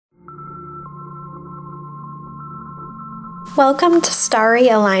Welcome to Starry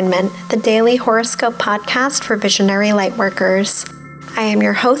Alignment, the daily horoscope podcast for visionary lightworkers. I am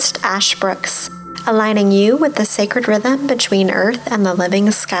your host, Ash Brooks, aligning you with the sacred rhythm between Earth and the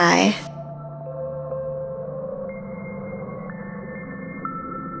living sky.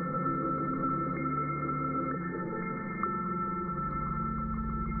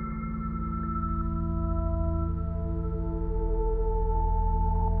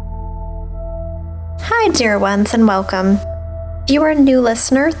 Hi, dear ones, and welcome. If you are a new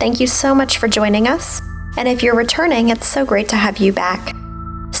listener, thank you so much for joining us. And if you're returning, it's so great to have you back.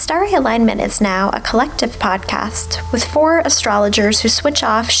 Starry Alignment is now a collective podcast with 4 astrologers who switch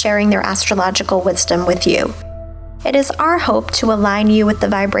off sharing their astrological wisdom with you. It is our hope to align you with the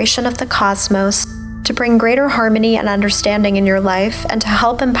vibration of the cosmos, to bring greater harmony and understanding in your life, and to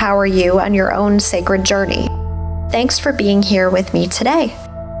help empower you on your own sacred journey. Thanks for being here with me today.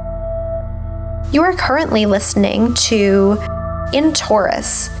 You are currently listening to In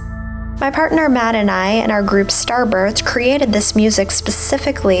Taurus. My partner Matt and I and our group Starbirth created this music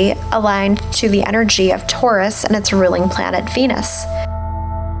specifically aligned to the energy of Taurus and its ruling planet Venus.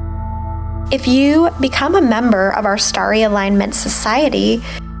 If you become a member of our Starry Alignment Society,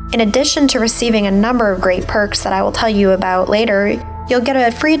 in addition to receiving a number of great perks that I will tell you about later, you'll get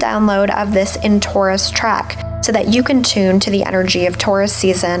a free download of this In Taurus track so that you can tune to the energy of Taurus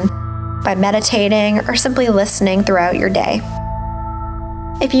season by meditating or simply listening throughout your day.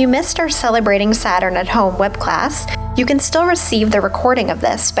 If you missed our Celebrating Saturn at Home web class, you can still receive the recording of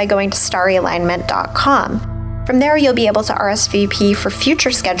this by going to starryalignment.com. From there, you'll be able to RSVP for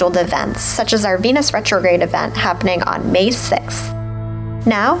future scheduled events, such as our Venus retrograde event happening on May 6th.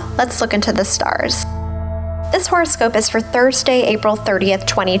 Now, let's look into the stars. This horoscope is for Thursday, April 30th,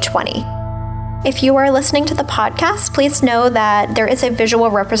 2020. If you are listening to the podcast, please know that there is a visual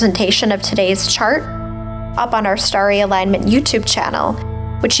representation of today's chart up on our Starry Alignment YouTube channel,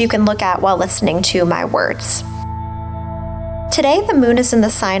 which you can look at while listening to my words. Today, the moon is in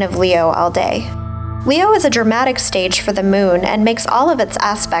the sign of Leo all day. Leo is a dramatic stage for the moon and makes all of its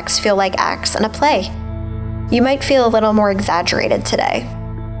aspects feel like acts in a play. You might feel a little more exaggerated today.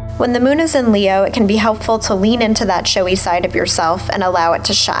 When the moon is in Leo, it can be helpful to lean into that showy side of yourself and allow it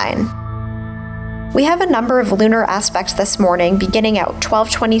to shine. We have a number of lunar aspects this morning beginning at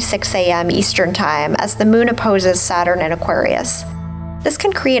 12:26 a.m. Eastern Time as the moon opposes Saturn in Aquarius. This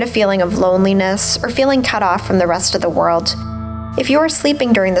can create a feeling of loneliness or feeling cut off from the rest of the world. If you are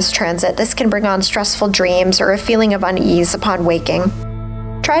sleeping during this transit, this can bring on stressful dreams or a feeling of unease upon waking.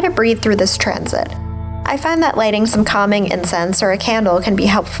 Try to breathe through this transit. I find that lighting some calming incense or a candle can be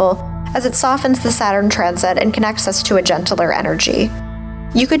helpful as it softens the Saturn transit and connects us to a gentler energy.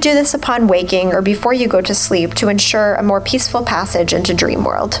 You could do this upon waking or before you go to sleep to ensure a more peaceful passage into dream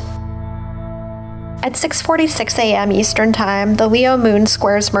world. At 6:46 a.m. Eastern Time, the Leo moon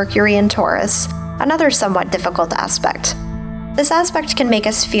squares Mercury in Taurus, another somewhat difficult aspect. This aspect can make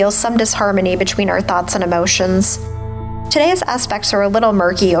us feel some disharmony between our thoughts and emotions. Today's aspects are a little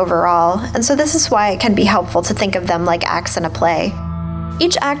murky overall, and so this is why it can be helpful to think of them like acts in a play.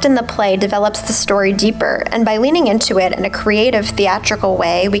 Each act in the play develops the story deeper, and by leaning into it in a creative, theatrical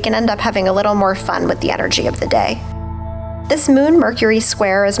way, we can end up having a little more fun with the energy of the day. This Moon-Mercury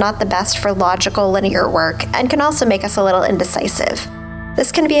square is not the best for logical, linear work, and can also make us a little indecisive.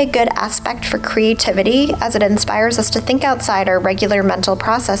 This can be a good aspect for creativity, as it inspires us to think outside our regular mental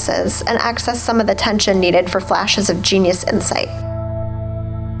processes and access some of the tension needed for flashes of genius insight.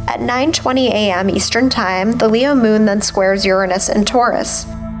 At 9:20 a.m. Eastern Time, the Leo moon then squares Uranus in Taurus.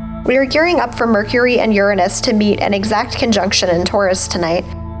 We are gearing up for Mercury and Uranus to meet an exact conjunction in Taurus tonight,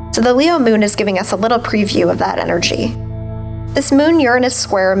 so the Leo moon is giving us a little preview of that energy. This Moon-Uranus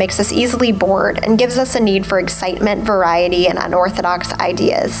square makes us easily bored and gives us a need for excitement, variety, and unorthodox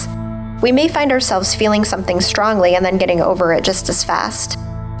ideas. We may find ourselves feeling something strongly and then getting over it just as fast.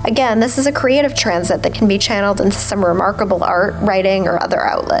 Again, this is a creative transit that can be channeled into some remarkable art, writing, or other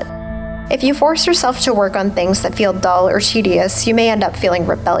outlet. If you force yourself to work on things that feel dull or tedious, you may end up feeling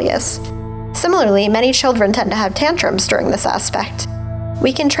rebellious. Similarly, many children tend to have tantrums during this aspect.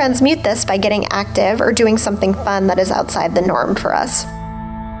 We can transmute this by getting active or doing something fun that is outside the norm for us.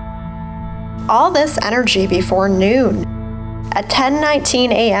 All this energy before noon. At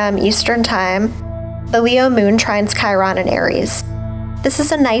 10:19 a.m. Eastern Time, the Leo moon trines Chiron in Aries. This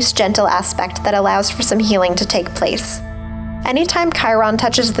is a nice, gentle aspect that allows for some healing to take place. Anytime Chiron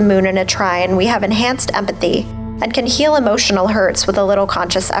touches the moon in a trine, we have enhanced empathy and can heal emotional hurts with a little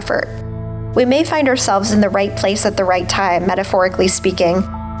conscious effort. We may find ourselves in the right place at the right time, metaphorically speaking,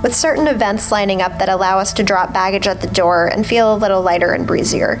 with certain events lining up that allow us to drop baggage at the door and feel a little lighter and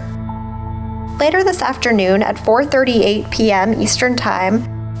breezier. Later this afternoon at 4:38 p.m. Eastern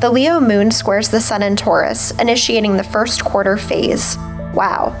Time, the Leo moon squares the sun in Taurus, initiating the first quarter phase.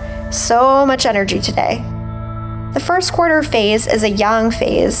 Wow, so much energy today. The first quarter phase is a yang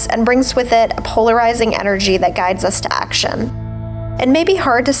phase and brings with it a polarizing energy that guides us to action. It may be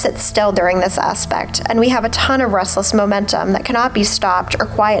hard to sit still during this aspect, and we have a ton of restless momentum that cannot be stopped or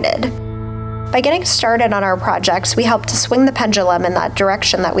quieted. By getting started on our projects, we help to swing the pendulum in that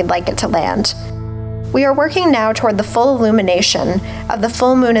direction that we'd like it to land. We are working now toward the full illumination of the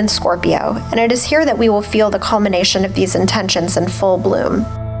full moon in Scorpio, and it is here that we will feel the culmination of these intentions in full bloom.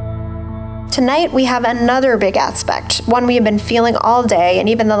 Tonight, we have another big aspect, one we have been feeling all day and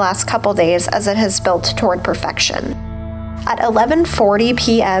even the last couple days as it has built toward perfection. At 11:40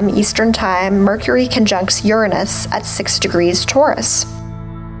 p.m. Eastern Time, Mercury conjuncts Uranus at 6 degrees Taurus.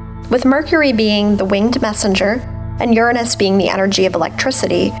 With Mercury being the winged messenger and Uranus being the energy of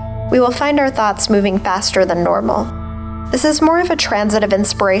electricity, we will find our thoughts moving faster than normal. This is more of a transit of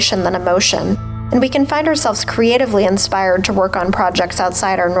inspiration than emotion, and we can find ourselves creatively inspired to work on projects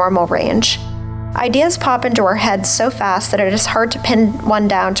outside our normal range. Ideas pop into our heads so fast that it is hard to pin one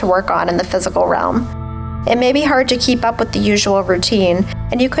down to work on in the physical realm. It may be hard to keep up with the usual routine,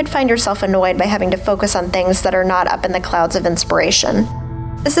 and you could find yourself annoyed by having to focus on things that are not up in the clouds of inspiration.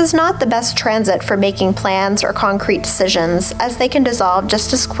 This is not the best transit for making plans or concrete decisions, as they can dissolve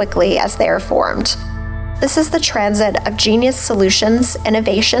just as quickly as they are formed. This is the transit of genius solutions,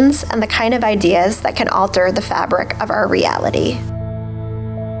 innovations, and the kind of ideas that can alter the fabric of our reality.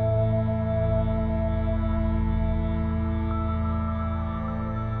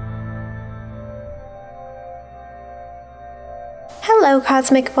 Hello,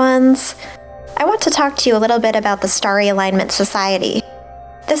 Cosmic Ones! I want to talk to you a little bit about the Starry Alignment Society.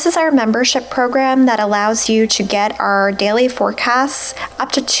 This is our membership program that allows you to get our daily forecasts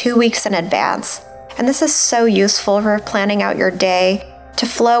up to 2 weeks in advance. And this is so useful for planning out your day to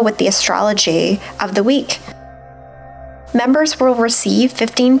flow with the astrology of the week. Members will receive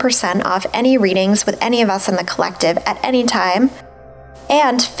 15% off any readings with any of us in the collective at any time,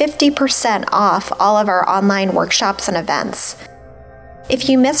 and 50% off all of our online workshops and events. If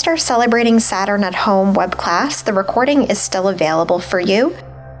you missed our Celebrating Saturn at Home web class, the recording is still available for you,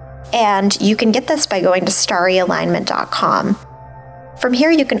 and you can get this by going to starryalignment.com. From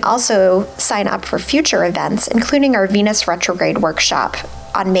here, you can also sign up for future events, including our Venus retrograde workshop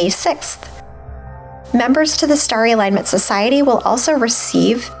on May 6th. Members to the Starry Alignment Society will also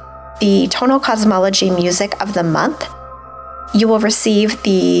receive the tonal cosmology music of the month. You will receive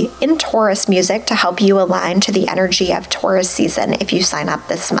the In Taurus music to help you align to the energy of Taurus season if you sign up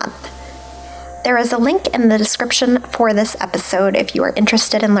this month. There is a link in the description for this episode if you are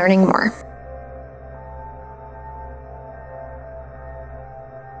interested in learning more.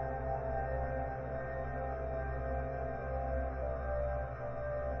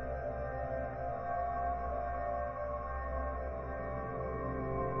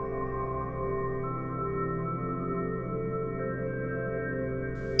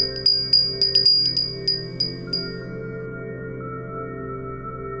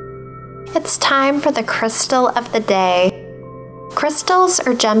 It's time for the crystal of the day. Crystals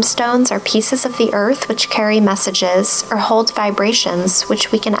or gemstones are pieces of the earth which carry messages or hold vibrations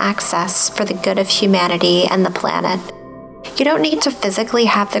which we can access for the good of humanity and the planet. You don't need to physically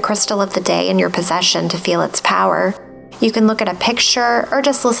have the crystal of the day in your possession to feel its power. You can look at a picture or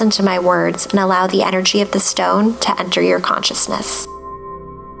just listen to my words and allow the energy of the stone to enter your consciousness.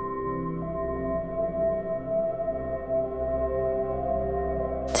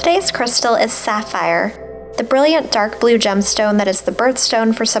 Today's crystal is sapphire, the brilliant dark blue gemstone that is the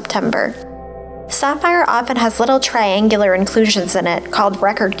birthstone for September. Sapphire often has little triangular inclusions in it called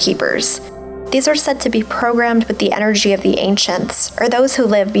record keepers. These are said to be programmed with the energy of the ancients, or those who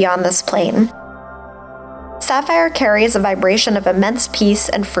live beyond this plane. Sapphire carries a vibration of immense peace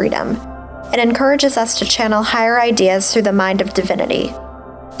and freedom. It encourages us to channel higher ideas through the mind of divinity.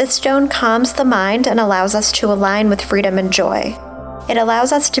 This stone calms the mind and allows us to align with freedom and joy. It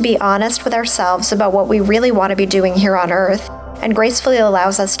allows us to be honest with ourselves about what we really want to be doing here on Earth, and gracefully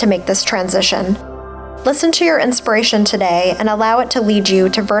allows us to make this transition. Listen to your inspiration today and allow it to lead you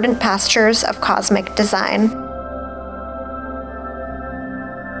to verdant pastures of cosmic design.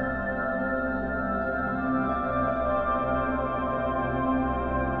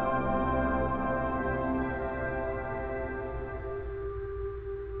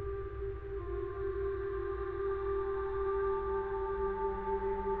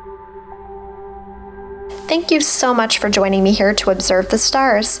 Thank you so much for joining me here to observe the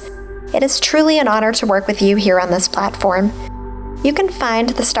stars. It is truly an honor to work with you here on this platform. You can find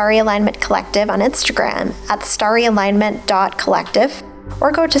the Starry Alignment Collective on Instagram at starryalignment.collective,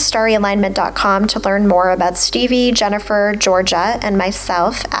 or go to starryalignment.com to learn more about Stevie, Jennifer, Georgia, and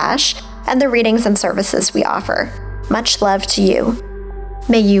myself, Ash, and the readings and services we offer. Much love to you.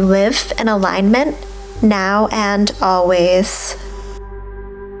 May you live in alignment, now and always.